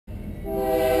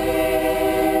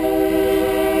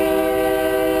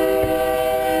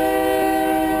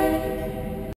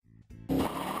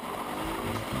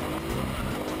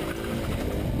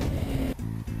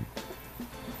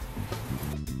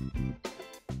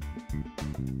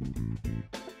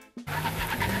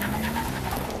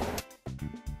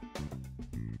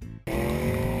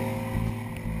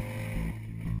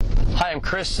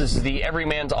Chris. This is the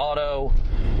Everyman's Auto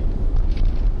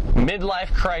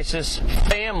Midlife Crisis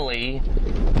Family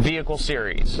Vehicle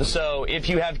Series. So if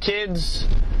you have kids,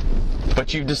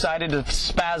 but you've decided to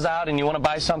spaz out and you want to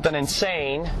buy something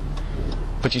insane,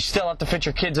 but you still have to fit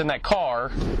your kids in that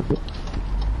car,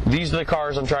 these are the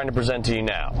cars I'm trying to present to you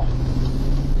now.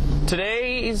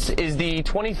 Today's is the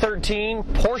 2013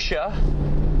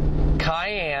 Porsche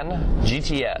Cayenne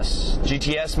GTS.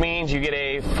 GTS means you get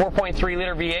a 4.3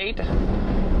 liter V8,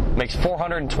 makes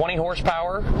 420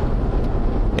 horsepower.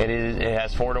 It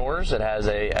has 4 doors. It has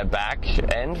a back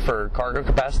end for cargo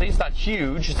capacity. It's not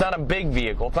huge. It's not a big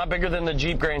vehicle. It's not bigger than the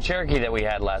Jeep Grand Cherokee that we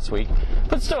had last week,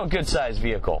 but still a good sized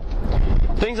vehicle.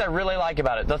 Things I really like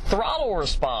about it: the throttle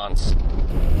response.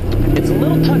 It's a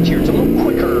little touchier. It's a little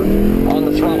quicker on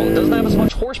the throttle. It doesn't have as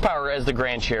much horsepower as the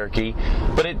Grand Cherokee,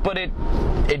 but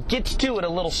it gets to it a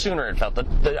little sooner. It felt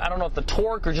I don't know if the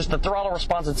torque or just the throttle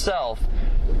response itself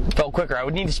felt quicker. I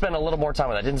would need to spend a little more time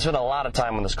with that. I didn't spend a lot of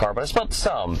time on this car, but I spent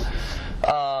some.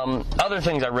 Other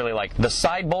things I really like: the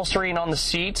side bolstering on the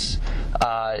seats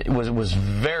was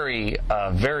very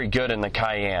good in the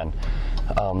Cayenne.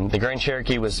 The Grand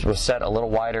Cherokee was set a little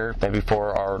wider, maybe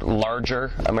for our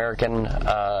larger American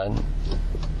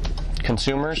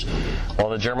consumers, while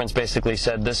the Germans basically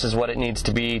said this is what it needs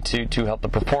to be to help the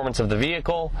performance of the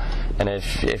vehicle, and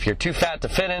if you're too fat to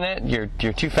fit in it,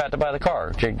 you're too fat to buy the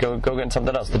car. Go get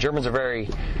something else. The Germans are very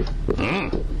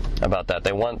about that.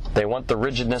 They want the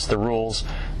rigidness, the rules.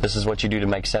 This is what you do to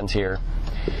make sense here.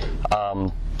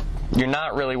 You're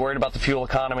not really worried about the fuel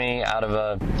economy out of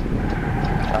a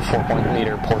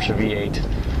 4.0-liter Porsche V8.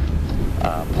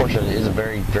 Porsche is a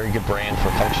very good brand for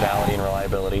functionality and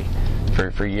reliability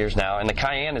for years now, and the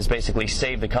Cayenne has basically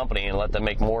saved the company and let them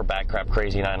make more backcrap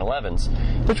crazy 911s,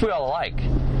 which we all like.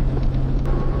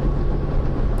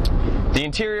 The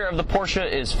interior of the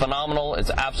Porsche is phenomenal.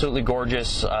 It's absolutely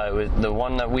gorgeous. The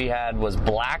one that we had was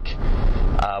black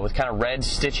with kind of red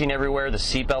stitching everywhere. The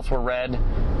seatbelts were red.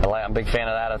 I'm a big fan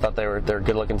of that. I thought they're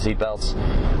good-looking seatbelts.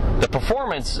 The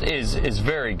performance is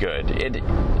very good.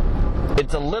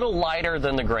 It's a little lighter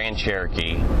than the Grand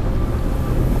Cherokee.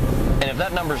 And if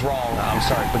that number's wrong, I'm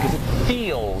sorry, because it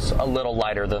feels a little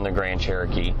lighter than the Grand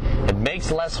Cherokee. It makes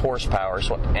less horsepower,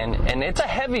 and it's a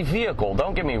heavy vehicle,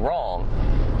 don't get me wrong,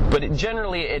 but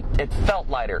generally it felt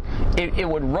lighter. It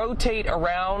would rotate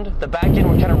around, the back end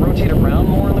would kind of rotate around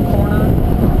more in the corner,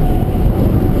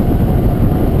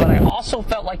 but I also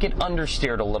felt like it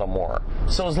understeered a little more.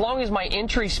 So as long as my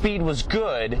entry speed was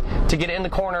good to get in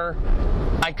the corner,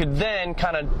 I could then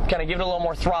kind of give it a little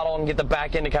more throttle and get the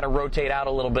back end to kind of rotate out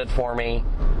a little bit for me.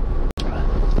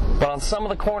 But on some of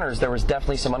the corners, there was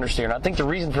definitely some understeer. And I think the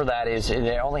reason for that is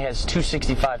it only has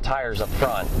 265 tires up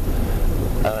front.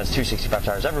 There's 265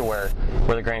 tires everywhere,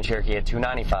 where the Grand Cherokee had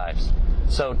 295s.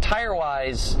 So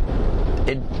tire-wise,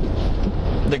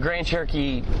 the Grand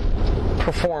Cherokee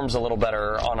performs a little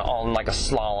better on like a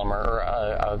slalom or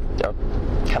a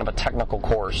kind of a technical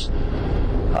course.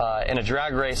 In a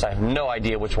drag race, I have no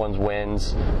idea which one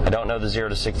wins. I don't know the 0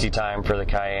 to 60 time for the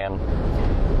Cayenne,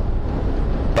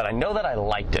 but I know that I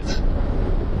liked it.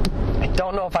 I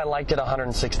don't know if I liked it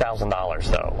 $106,000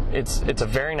 though. It's a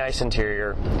very nice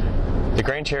interior. The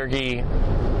Grand Cherokee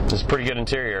is pretty good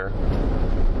interior,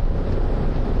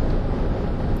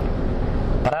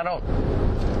 but I don't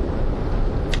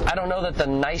know that the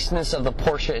niceness of the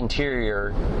Porsche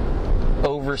interior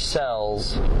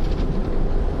oversells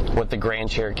what the Grand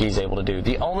Cherokee is able to do.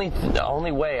 The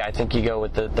only way I think you go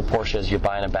with the Porsche is you're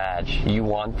buying a badge. You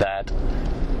want that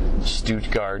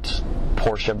Stuttgart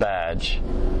Porsche badge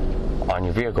on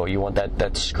your vehicle. You want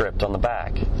that script on the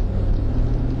back.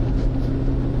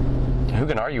 Who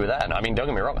can argue with that? I mean, don't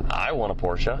get me wrong, I want a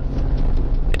Porsche.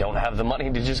 I don't have the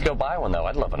money to just go buy one though.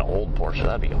 I'd love an old Porsche.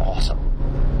 That'd be awesome.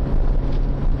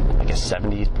 Like a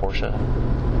 70s Porsche.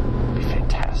 That'd be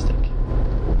fantastic.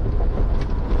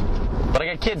 But I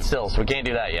got kids still, so we can't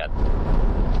do that yet.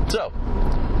 So,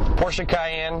 Porsche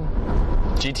Cayenne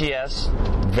GTS,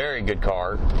 very good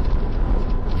car.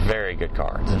 Very good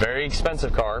car. It's a very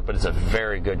expensive car, but it's a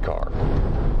very good car.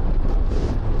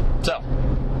 So,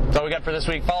 that's all we got for this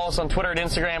week. Follow us on Twitter and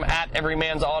Instagram at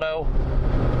Everyman's Auto.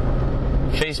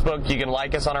 Facebook, you can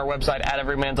like us on our website at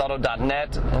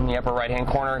everymansauto.net. In the upper right-hand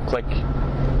corner, click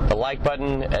the like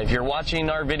button. If you're watching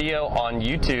our video on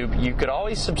YouTube, you could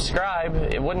always subscribe.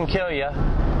 It wouldn't kill you.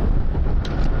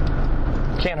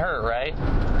 Can't hurt, right?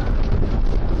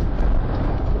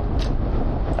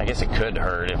 I guess it could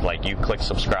hurt if like you click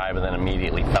subscribe and then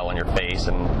immediately fell on your face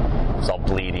and it's all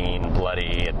bleeding,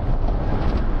 bloody.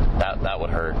 That would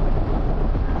hurt.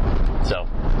 So,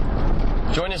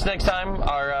 Join us next time.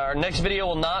 Our next video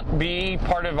will not be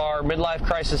part of our midlife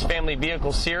crisis family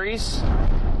vehicle series.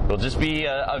 It'll just be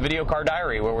a video car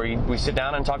diary where we sit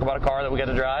down and talk about a car that we got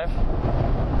to drive.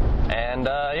 And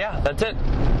yeah, that's it.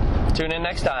 Tune in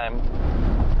next time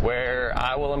where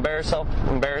I will embarrass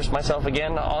myself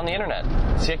again on the internet.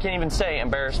 See, I can't even say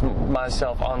embarrass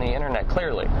myself on the internet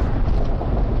clearly.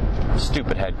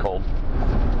 Stupid head cold.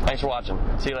 Thanks for watching.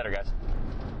 See you later, guys.